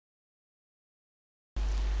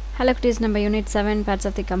Hello kids, நம்ம unit 7 parts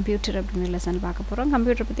of the computer அப்படிங்கிற lesson பார்க்க போகிறோம்.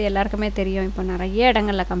 கம்ப்யூட்டர் பற்றி எல்லாருக்குமே தெரியும். இப்போ நிறைய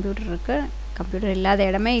இடங்களில் கம்ப்யூட்டர் இருக்குது. கம்ப்யூட்டர் இல்லாத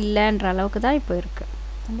இடமே இல்லைன்ற அளவுக்கு தான் இப்போ இருக்குது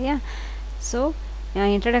இல்லையா? ஸோ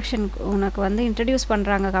இன்ட்ரடக்ஷன் உனக்கு வந்து இன்ட்ரடியூஸ்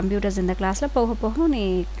பண்ணுறாங்க கம்ப்யூட்டர்ஸ் இந்த கிளாஸில். போக போக நீ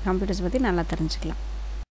கம்ப்யூட்டர்ஸ் பற்றி நல்லா தெரிஞ்சுக்கலாம்.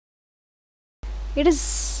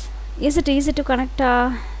 Is it easy to connect a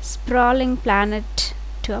sprawling planet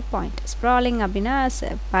to a point? Sprawling அப்படின்னா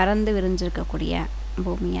பறந்து விரிஞ்சிருக்கக்கூடிய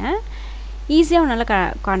பூமியை ஈஸியாக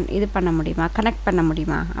உன்னால் இது பண்ண முடியுமா, கனெக்ட் பண்ண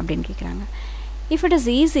முடியுமா அப்படின்னு கேட்குறாங்க. If it is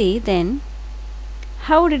easy then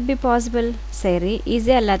how would it be possible? சரி,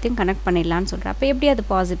 ஈஸியாக எல்லாத்தையும் கனெக்ட் பண்ணிடலான்னு சொல்கிறேன். அப்போ எப்படி அது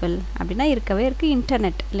பாசிபிள் அப்படின்னா இருக்கவே இருக்குது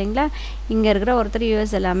இன்டர்நெட் இல்லைங்களா? இங்கே இருக்கிற ஒருத்தர்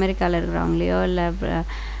யூஎஸ் இல்லை அமெரிக்காவில் இருக்கிறவங்களையோ இல்லை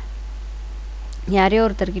யாரையோ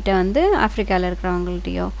ஒருத்தர்கிட்ட வந்து ஆஃப்ரிக்காவில்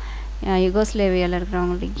இருக்கிறவங்கள்ட்டையோ யுகோஸ்லேவியாவில்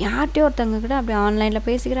இருக்கிறவங்கள்ட்ட யார்கிட்டையோ ஒருத்தவங்கக்கிட்ட அப்படி ஆன்லைனில்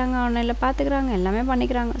பேசிக்கிறாங்க, ஆன்லைனில் பார்த்துக்கிறாங்க, எல்லாமே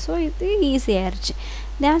பண்ணிக்கிறாங்க. ஸோ இது ஈஸியாகிடுச்சு.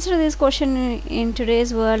 The answer to this question in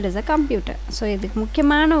today's world is a computer. So இதுக்கு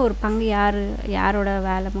முக்கியமான ஒரு பங்கு யாரோட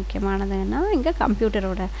வேலை முக்கியமானதுன்னா இங்கே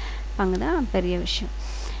கம்ப்யூட்டரோட பங்கு தான் பெரிய விஷயம்.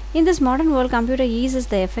 In this modern world, computer eases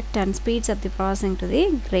the effect and speeds up the processing to the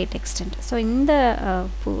great extent. So இந்த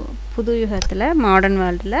புது யுகத்தில் மாடர்ன்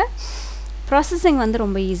வேர்ல்டில் ப்ராசஸிங் வந்து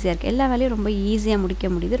ரொம்ப ஈஸியாக இருக்குது. எல்லா வேலையும் ரொம்ப ஈஸியாக முடிக்க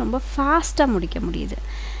முடியுது, ரொம்ப ஃபாஸ்ட்டாக முடிக்க முடியுது.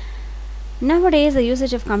 Nowadays, the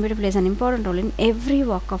usage of computer plays an important role in every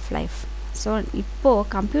walk of life. So இப்போது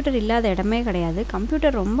கம்ப்யூட்டர் இல்லாத இடமே கிடையாது.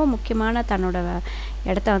 கம்ப்யூட்டர் ரொம்ப முக்கியமான தன்னோட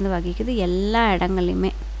இடத்த வந்து வகிக்குது எல்லா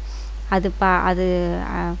இடங்கள்லையுமே. அது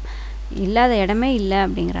இல்லாத இடமே இல்லை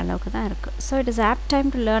அப்படிங்கிற அளவுக்கு தான் இருக்குது. So it is opt time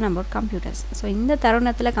to learn about computers. So இந்த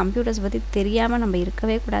தருணத்தில் கம்ப்யூட்டர்ஸ் பற்றி தெரியாமல் நம்ம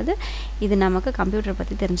இருக்கவே கூடாது. இது நமக்கு கம்ப்யூட்டர்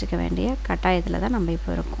பற்றி தெரிஞ்சுக்க வேண்டிய கட்டாயத்தில் தான் நம்ம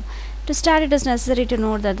இப்போ இருக்கோம். To start it is necessary to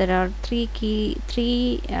note that there are three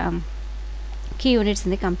key units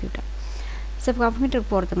in the computer. So இப்போ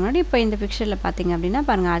கம்ப்யூட்டருக்கு போகிறதுக்கு முன்னாடி இப்போ இந்த பிக்சரில் பார்த்தீங்க அப்படின்னா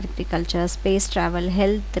பாருங்கள், agriculture, space travel,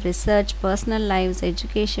 health, research, personal lives,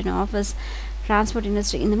 education, office, transport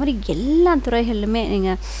industry, இந்த மாதிரி எல்லா துறைகளிலுமே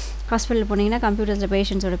நீங்கள் ஹாஸ்பிட்டல் போனீங்கன்னா கம்ப்யூட்டர்ஸில்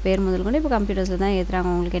பேஷண்ட்ஸோட பேர் முதல் கொண்டு இப்போ கம்ப்யூட்டர்ஸில் தான் ஏற்றுறாங்க.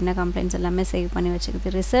 உங்களுக்கு என்ன கம்ப்ளைண்ட்ஸ் எல்லாமே சேவ் பண்ணி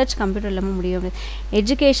வச்சுக்குது. ரிசர்ச் கம்ப்யூட்டர் இல்லாமல் முடியும்.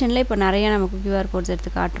 எஜுகேஷனில் இப்போ நிறையா நமக்கு QR கோட்ஸ்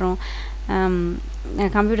எடுத்து காட்டுறோம்,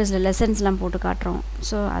 கம்ப்யூட்டர்ஸில் லெசன்ஸ்லாம் போட்டு காட்டுறோம்.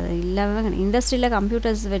 ஸோ அது இல்லாமல் இண்டஸ்ட்ரியில்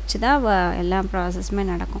கம்ப்யூட்டர்ஸ் வச்சு தான் எல்லா ப்ராசஸுமே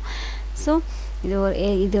நடக்கும். ஸோ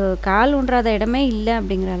இது கால் ஊன்றாத இடமே இல்லை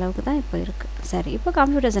அப்படிங்கிற அளவுக்கு தான் இப்போ இருக்குது. சரி, இப்போ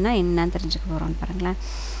கம்ப்யூட்டர்ஸ்னால் என்னன்னு தெரிஞ்சுக்க போகிறோம்னு பாருங்களேன்.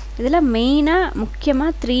 இதில் மெயினாக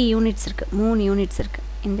முக்கியமாக 3 யூனிட்ஸ் இருக்குது, 3 யூனிட்ஸ் இருக்குது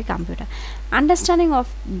in the computer. Understanding of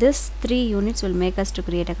this 3 units will make us to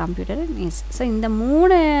create a computer in easy. So இந்த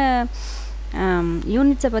 3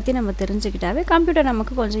 யூனிட்ஸை பற்றி நம்ம தெரிஞ்சுக்கிட்டாவே கம்ப்யூட்டர்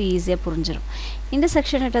நமக்கு கொஞ்சம் ஈஸியாக புரிஞ்சிடும். இந்த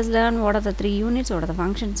section it has learn what are the 3 units, what are the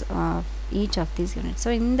functions of each of these units. So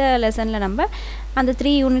இந்த லெசனில் நம்ம அந்த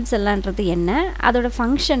 3 யூனிட்ஸ் எல்லான்றது என்ன, அதோட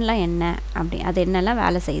ஃபங்க்ஷன்லாம் என்ன, அது என்னெல்லாம்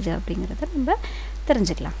வேலை செய்யுது அப்படிங்கிறத நம்ம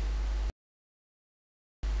தெரிஞ்சுக்கலாம்.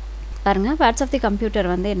 பாருங்கள், பார்ட்ஸ் ஆஃப் தி கம்ப்யூட்டர்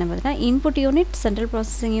வந்து என்ன பார்த்தீங்கன்னா input unit, central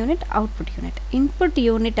processing unit, output unit. Input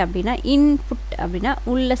unit அப்படின்னா இன்புட் அப்படின்னா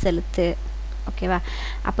உள்ள செலுத்து, ஓகேவா?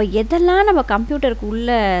 அப்போ எதெல்லாம் நம்ம கம்ப்யூட்டருக்கு உள்ள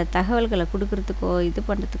தகவல்களை கொடுக்குறதுக்கோ இது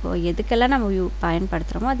பண்ணுறதுக்கோ எதுக்கெல்லாம் நம்ம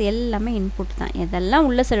பயன்படுத்துகிறோமோ அது எல்லாமே இன்புட் தான். எதெல்லாம்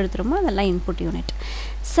உள்ள செலுத்துகிறோமோ அதெல்லாம் input unit.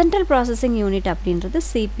 Central processing unit அப்படின்றது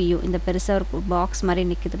CPU. இந்த பெருசாக ஒரு பாக்ஸ் மாதிரி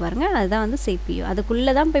நிற்குது பாருங்கள், அதுதான் வந்து CPU.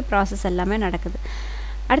 அதுக்குள்ளே தான் போய் ப்ராசஸ் எல்லாமே நடக்குது.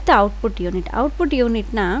 அடுத்து அவுட்புட் யூனிட். அவுட்புட்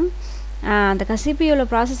யூனிட்னா அந்த CPUவில்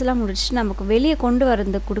ப்ராசஸ் எல்லாம் முடிச்சுட்டு நமக்கு வெளியே கொண்டு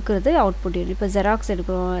வரது கொடுக்குறது அவுட்புட் யூனிட். இப்போ ஜெராக்ஸ்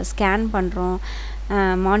எடுக்கிறோம், ஸ்கேன் பண்ணுறோம்,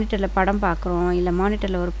 மானிட்டரில் படம் பார்க்குறோம், இல்லை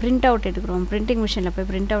மானிட்டரில் ஒரு பிரிண்ட் அவுட் எடுக்கிறோம், பிரிண்டிங் மிஷினில் போய்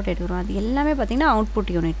பிரிண்ட் அவுட் எடுக்கிறோம், அது எல்லாமே பார்த்திங்கன்னா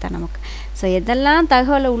அவுட்புட் யூனிட் தான் நமக்கு. ஸோ எதெல்லாம்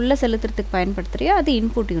தகவலை உள்ளே செலுத்துறதுக்கு பயன்படுத்துகிறியோ அது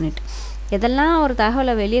இன்புட் யூனிட். எதெல்லாம் ஒரு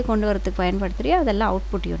தகவலை வெளியே கொண்டு வரதுக்கு பயன்படுத்துகிறியோ அதெல்லாம்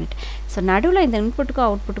அவுட்புட் யூனிட். ஸோ நடுவில் இந்த இன்புட்டுக்கும்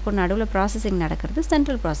அவுட்புட்டுக்கும் நடுவில் ப்ராசஸிங் நடக்கிறது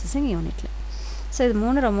சென்ட்ரல் ப்ராசஸிங் யூனிட்டில். ஸோ இது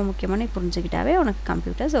 3 ரொம்ப முக்கியமான புரிஞ்சுக்கிட்டாவே உனக்கு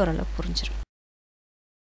கம்ப்யூட்டர்ஸ் ஓரளவுக்கு புரிஞ்சிடும்.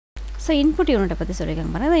 ஸோ இன்புட் யூனிட்டை பற்றி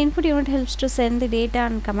சொல்லியிருக்காங்க பாருங்கள். இந்த input unit helps to send the data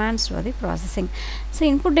and commands to the processing. So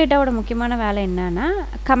input டேட்டாவோட முக்கியமான வேலை என்னன்னா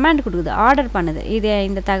கமாண்ட் கொடுக்குது, ஆர்டர் பண்ணுது.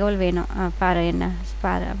 இந்த தகவல் வேணும் பாரு, என்ன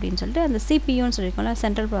பாரு அப்படின்னு சொல்லிட்டு அந்த CPUன்னு சொல்லியிருக்கோம்ல,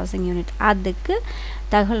 சென்ட்ரல் ப்ராசஸிங் யூனிட், அதுக்கு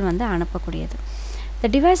தகவல் வந்து அனுப்பக்கூடியது. The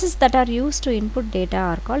devices that are used to input data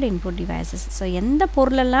are called input devices. So எந்த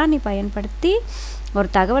பொருளெல்லாம் நீ பயன்படுத்தி ஒரு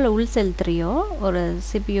தகவலை உள் செலுத்துறியோ, ஒரு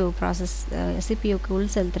CPUக்கு உள்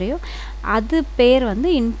செலுத்துறியோ அது பேர் வந்து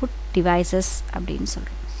இன்புட் டிவைசஸ் அப்படின்னு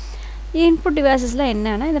சொல்கிறோம். இன்புட் டிவைசஸ்லாம்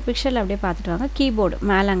என்னன்னா இந்த பிக்சரில் அப்படியே பார்த்துட்டு வாங்க. கீபோர்டு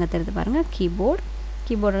மேலே அங்கே தெரியுது பாருங்கள்,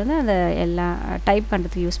 கீபோர்டு வந்து அந்த எல்லாம் டைப்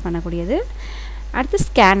பண்ணுறதுக்கு யூஸ் பண்ணக்கூடியது. அடுத்து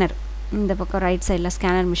ஸ்கேனர், இந்த பக்கம் ரைட் சைடில்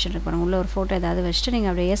ஸ்கேனர் மிஷின் இருக்கு பாருங்கள். உள்ள ஒரு ஃபோட்டோ ஏதாவது வச்சுட்டு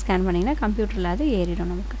நீங்கள் அப்படியே ஸ்கேன் பண்ணிங்கன்னா கம்ப்யூட்டரில் அது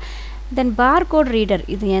ஏறிடும் நமக்கு. தென் பார்கோட் ரீடர்,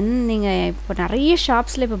 இது நீங்கள் இப்போ நிறைய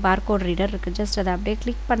ஷாப்ஸில் இப்போ பார்கோட் ரீடர் இருக்குது. ஜஸ்ட் அதை அப்படியே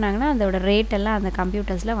கிளிக் பண்ணாங்கன்னா அதோட ரேட் எல்லாம் அந்த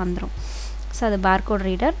கம்ப்யூட்டர்ஸில் வந்துடும். ஸோ அது பார்கோட்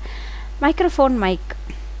ரீடர். மைக்ரோஃபோன் மைக்,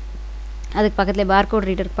 அதுக்கு பக்கத்தில் பார்கோட்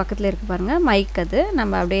ரீடருக்கு பக்கத்தில் இருக்குது பாருங்கள் மைக். அது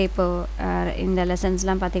நம்ம அப்படியே இப்போது இந்த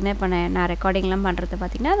லெசன்ஸ்லாம் பார்த்திங்கன்னா இப்போ நான் ரெக்கார்டிங்லாம் பண்ணுறது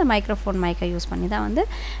பார்த்திங்கன்னா அந்த மைக்ரோஃபோன் மைக்கை யூஸ் பண்ணி தான் வந்து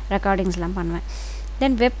ரெக்கார்டிங்ஸ்லாம் பண்ணுவேன்.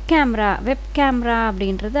 தென் வெப் கேமரா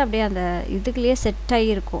அப்படின்றது அப்படியே அந்த இதுக்குள்ளேயே செட்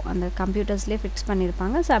ஆகியிருக்கும், அந்த கம்ப்யூட்டர்ஸ்லேயே ஃபிக்ஸ்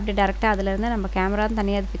பண்ணியிருப்பாங்க. ஸோ அப்படியே டேரெக்டாக அதிலேருந்து நம்ம கேமரான்னு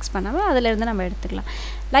தனியாக அது ஃபிக்ஸ் பண்ணாமல் அதிலேருந்து நம்ம எடுத்துக்கலாம்.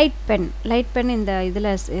 லைட் பென் இந்த இதில்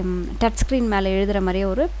டச் ஸ்க்ரீன் மேலே எழுதுகிற மாதிரியே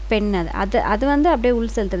ஒரு பென். அது வந்து அப்படியே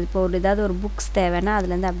உள் செலுத்துறது. இப்போ ஒரு ஏதாவது ஒரு புக்ஸ் தேவைன்னா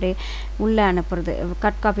அதுலேருந்து அப்படியே உள்ளே அனுப்புறது,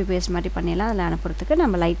 கட் காப்பி பேஸ்ட் மாதிரி பண்ணிடலாம். அதில் அனுப்புறதுக்கு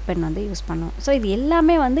நம்ம லைட் பென் வந்து யூஸ் பண்ணுவோம். ஸோ இது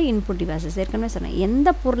எல்லாமே வந்து இன்புட் டிவைசஸ். ஏற்கனவே சொன்னேன்,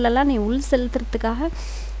 எந்த பொருளெல்லாம் நீ உள் செலுத்துறதுக்காக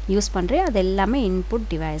யூஸ் பண்ணுறேன் அது எல்லாமே இன்புட்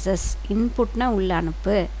டிவைசஸ். இன்புட்னா உள்ள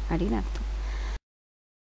அனுப்பு அப்படின்னு அர்த்தம்.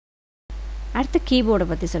 அடுத்து கீபோர்டை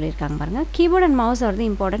பற்றி சொல்லியிருக்காங்க பாருங்கள். Keyboard and mouse R the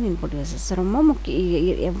important input devices. ரொம்ப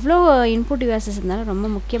எவ்வளோ இன்புட் டிவைசஸ் இருந்தாலும் ரொம்ப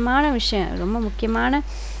முக்கியமான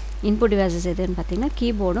இன்புட் டிவைசஸ் எதுன்னு பார்த்தீங்கன்னா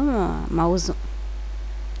கீபோர்டும் மவுஸும்.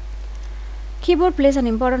 Keyboard place an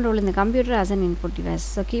important role இந்த computer as an input device.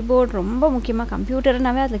 So keyboard ரொம்ப முக்கியமாக,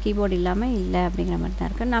 கம்ப்யூட்டர்னாவே அதில் கீபோர்ட் இல்லாமல் இல்லை அப்படிங்கிற மாதிரி தான்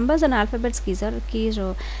இருக்குது. Numbers and alphabets keys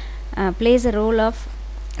place a role of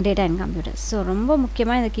data in computers. So ரொம்ப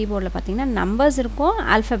முக்கியமாக இந்த கீபோர்டில் பார்த்திங்கன்னா நம்பர்ஸ் இருக்கும்,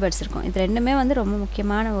 ஆல்ஃபபெட்ஸ் இருக்கும். இது ரெண்டுமே வந்து ரொம்ப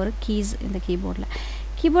முக்கியமான ஒரு கீஸ் இந்த கீபோர்டில்.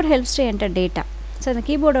 Keyboard helps to enter data. So இந்த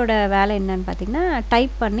கீபோர்டோட வேலை என்னன்னு பார்த்திங்கன்னா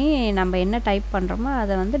டைப் பண்ணி நம்ம என்ன டைப் பண்ணுறோமோ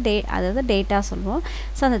அதை வந்து அதாவது டேட்டா சொல்லுவோம்.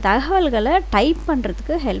 ஸோ அந்த தகவல்களை டைப்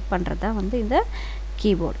பண்ணுறதுக்கு ஹெல்ப் பண்ணுறது தான் வந்து இந்த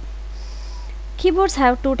keyboard. Keyboards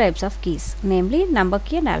have 2 types of keys, namely number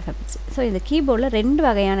key and alphabets. So இந்த கீபோர்டில் 2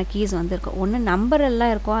 வகையான கீஸ் வந்து இருக்கும். ஒன்று நம்பர்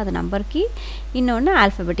எல்லாம் இருக்கும், அது நம்பர் கீ. இன்னொன்று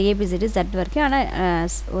ஆல்ஃபபெட் ABCD Z வரைக்கும், ஆனால்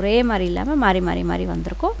ஒரே மாதிரி இல்லாமல் மாறி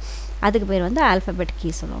வந்திருக்கும். அதுக்கு பேர் வந்து ஆல்ஃபபெட் கீ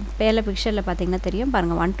சொல்லுவோம். பேரில் பிக்சரில் பார்த்திங்கன்னா தெரியும்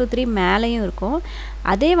பாருங்கள், 1 2 3 மேலேயும் இருக்கும்,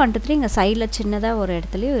 அதே 1 2 3 இங்கே சைடில் சின்னதாக ஒரு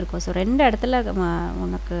இடத்துலையும் இருக்கும். ஸோ 2 இடத்துல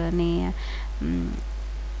உனக்கு நீ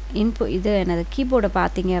இது என்னது கீபோர்டை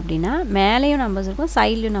பார்த்தீங்க அப்படின்னா மேலேயும் நம்பர்ஸ் இருக்கும்,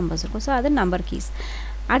 சைட்லேயும் நம்பர்ஸ் இருக்கும். ஸோ அது நம்பர் கீஸ்.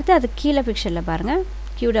 அடுத்து அது கீழே பிக்சரில் பாருங்கள்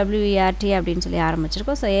QWERT அப்படின்னு சொல்லி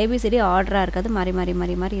ஆரம்பிச்சிருக்கோம். ஸோ ABCD ஆர்டராக இருக்காது,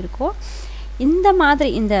 மாறி இருக்கும். இந்த மாதிரி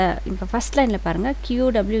இப்போ ஃபஸ்ட் லைனில் பாருங்கள்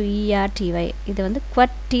QWERTY, இது வந்து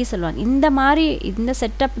QWERTY சொல்லுவாங்க. இந்த மாதிரி இந்த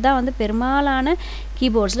செட்டப் தான் வந்து பெரும்பாலான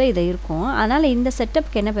கீபோர்ட்ஸில் இது இருக்கும். அதனால் இந்த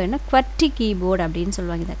செட்டப்புக்கு என்ன பேருன்னா QWERTY கீபோர்டு அப்படின்னு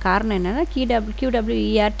சொல்லுவாங்க. இந்த காரணம் என்னென்னா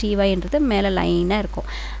QWERTYன்றது மேலே லைனாக இருக்கும்,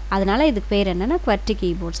 அதனால் இதுக்கு பேர் என்னென்னா QWERTY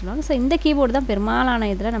கீபோர்டு சொல்லுவாங்க. ஸோ இந்த கீபோர்டு தான் பெரும்பாலான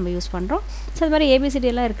இதில் நம்ம யூஸ் பண்ணுறோம். ஸோ அது மாதிரி ABCD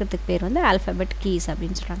எல்லாம் இருக்கிறதுக்கு பேர் வந்து ஆல்ஃபபெட் கீஸ்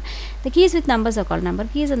அப்படின்னு சொல்கிறாங்க. இந்த keys with numbers call number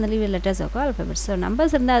keys, அந்த லீவ் லெட்டர்ஸ் கால் ஆல்ஃபபெட்ஸ். ஸோ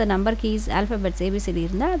நம்பர்ஸ் இருந்தால் அது நம்பர் கீஸ், ஆல்ஃபபெட்ஸ் ABCD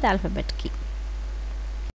இருந்தால் அது ஆல்ஃபபெட் கீ.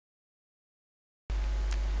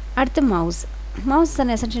 அடுத்து mouse is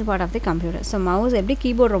an essential part of the computer. So mouse எப்படி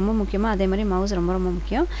கீபோர்டு ரொம்ப முக்கியமோ அதே மாதிரி மவுஸ் ரொம்ப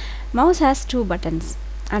முக்கியம். Mouse has 2 buttons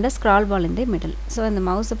and a scroll ball in the middle. So இந்த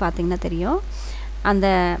மவுஸை பார்த்தீங்கன்னா தெரியும், அந்த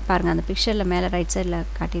பாருங்கள் அந்த பிக்சரில் மேலே ரைட் சைடில்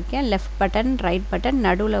காட்டியிருக்கேன். லெஃப்ட் பட்டன், ரைட் பட்டன்,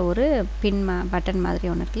 நடுவில் ஒரு பின் பட்டன்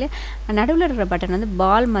மாதிரி ஒன்று இருக்கு இல்லையா, நடுவில் இருக்கிற பட்டன் வந்து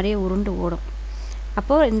பால் மாதிரியே உருண்டு ஓடும்.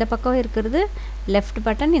 அப்போது இந்த பக்கம் இருக்கிறது லெஃப்ட்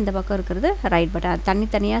பட்டன், இந்த பக்கம் இருக்கிறது ரைட் பட்டன், அது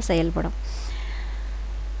தனித்தனியாக செயல்படும்.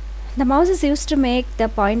 இந்த mouse is use to make the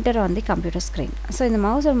pointer on the computer screen. So இந்த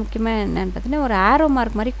மவுஸோட முக்கியமாக என்னென்னு பார்த்தீங்கன்னா ஒரு ஆரோ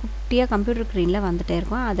மார்க் மாதிரி குட்டியாக கம்ப்யூட்டர் ஸ்க்ரீனில் வந்துகிட்டே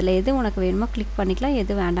இருக்கும். அதில் எது உனக்கு வேணுமோ கிளிக் பண்ணிக்கலாம்,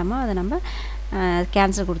 எது வேண்டாமோ அதை நம்ம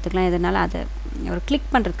கேன்சல் கொடுத்துக்கலாம். இதனால் அதை ஒரு கிளிக்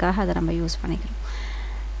பண்ணுறதுக்காக அதை நம்ம யூஸ் பண்ணிக்கிறோம்.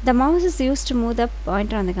 த mouse is use to move the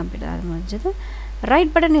pointer on the computer. அது முடிஞ்சது.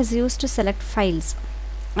 Right button is use to select files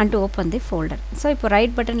and to open the folder. So இப்போ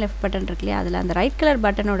ரைட் பட்டன் லெஃப்ட் பட்டன் இருக்கு இல்லையா, அதில் அந்த ரைட் கலர்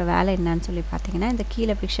பட்டனோட வேலை என்னன்னு சொல்லி பார்த்தீங்கன்னா இந்த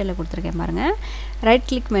கீழே பிக்சரில் கொடுத்துருக்கேன் பாருங்கள், ரைட்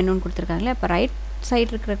கிளிக் மெனுன்னு கொடுத்துருக்காங்களே. இப்போ ரைட் சைடு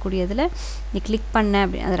இருக்கக்கூடியதில் நீ கிளிக் பண்ண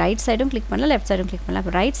அப்படி அந்த ரைட் சைடும் கிளிக் பண்ணலாம், லெஃப்ட் சைடும் கிளிக் பண்ணலாம்.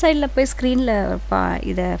 இப்போ ரைட் சைடில் போய் ஸ்க்ரீனில்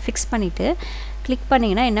இதை ஃபிக்ஸ் பண்ணிவிட்டு கிளிக்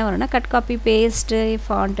பண்ணிங்கன்னா என்ன வரும்னா cut copy paste,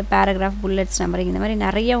 font, paragraph, bullets, numbering, இந்த மாதிரி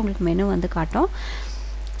நிறைய உங்களுக்கு மெனு வந்து காட்டும்.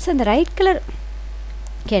 ஸோ இந்த ரைட் கலர்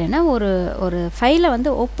என்னென்னா ஒரு ஃபைலை வந்து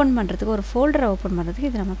ஓப்பன் பண்ணுறதுக்கு, ஒரு ஃபோல்டரை ஓப்பன் பண்ணுறதுக்கு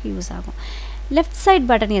இது நமக்கு யூஸ் ஆகும். லெஃப்ட் சைட்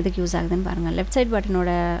பட்டன் எதுக்கு யூஸ் ஆகுதுன்னு பாருங்கள். லெஃப்ட் சைட்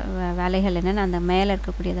பட்டனோட வேலைகள் என்னென்னு அந்த மேலே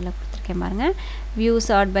இருக்கக்கூடியதெல்லாம் கொடுத்துருக்கேன் பாருங்கள். View,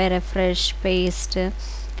 chart by, refresh, paste,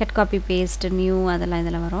 cut copy paste, new,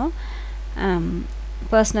 இதெல்லாம் வரும்.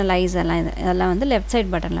 பர்சனலைஸ் இதெல்லாம் வந்து லெஃப்ட்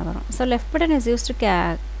சைட் பட்டனில் வரும். So left button is use to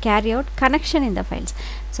carry out connection இந்த files.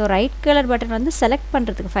 So right colour button வந்து செலக்ட்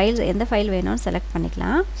பண்ணுறதுக்கு ஃபைல்ஸ் எந்த ஃபைல் வேணும்னு செலக்ட்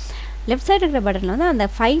பண்ணிக்கலாம். லெஃப்ட் சைடு இருக்கிற பட்டனில் வந்து அந்த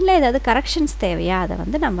ஃபைலில் ஏதாவது கரெக்ஷன்ஸ் தேவையா அதை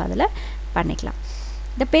வந்து நம்ம அதில் பண்ணிக்கலாம்.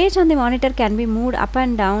 The page on the monitor can be moved up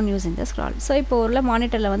and down using the scroll. So இப்போ ஒரு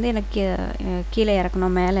மானிட்டரில் வந்து எனக்கு கீழே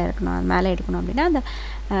இறக்கணும், மேலே எடுக்கணும் அப்படின்னா அந்த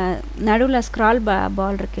நடுவில் ஸ்க்ரால்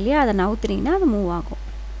பால் இருக்கு இல்லையா, அதை நவுத்துனீங்கன்னா அது மூவ் ஆகும்.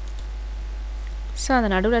 ஸோ அந்த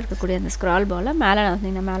நடுவில் இருக்கக்கூடிய அந்த ஸ்க்ரால் பாலை மேலே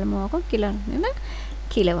வந்தீங்கன்னா மேலே மூவ் ஆகும், கீழே வந்தீங்கன்னா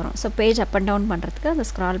கீழே வரும். So page up and down பண்ணுறதுக்கு அந்த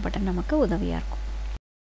ஸ்க்ரால் பட்டன் நமக்கு உதவியாக இருக்கும்.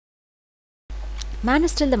 Man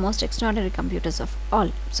is still the most extraordinary computers of all.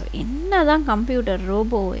 So என்ன தான் கம்ப்யூட்டர்,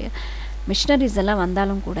 ரோபோ, மிஷினரிஸ் எல்லாம்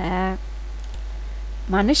வந்தாலும் கூட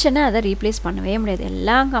மனுஷனை அதை ரீப்ளேஸ் பண்ணவே முடியாது.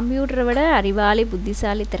 எல்லா கம்ப்யூட்டரை விட அறிவாளி,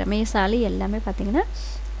 புத்திசாலி, திறமைசாலி எல்லாமே பார்த்திங்கன்னா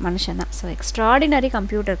மனுஷன் தான். ஸோ எக்ஸ்ட்ராடினரி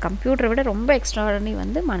கம்ப்யூட்டரை விட ரொம்ப எக்ஸ்ட்ராடினரி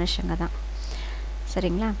வந்து மனுஷங்க தான்.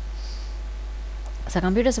 சரிங்களா? ஸோ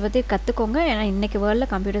கம்ப்யூட்டர்ஸை பற்றி கற்றுக்கோங்க. ஏன்னா இன்றைக்கி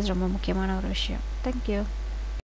வேர்ல்டில் கம்ப்யூட்டர்ஸ் ரொம்ப முக்கியமான ஒரு விஷயம். தேங்க்யூ.